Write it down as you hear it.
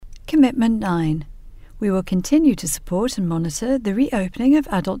Commitment 9. We will continue to support and monitor the reopening of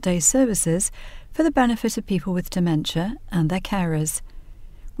adult day services for the benefit of people with dementia and their carers.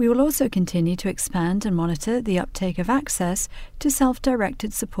 We will also continue to expand and monitor the uptake of access to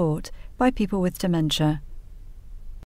self-directed support by people with dementia.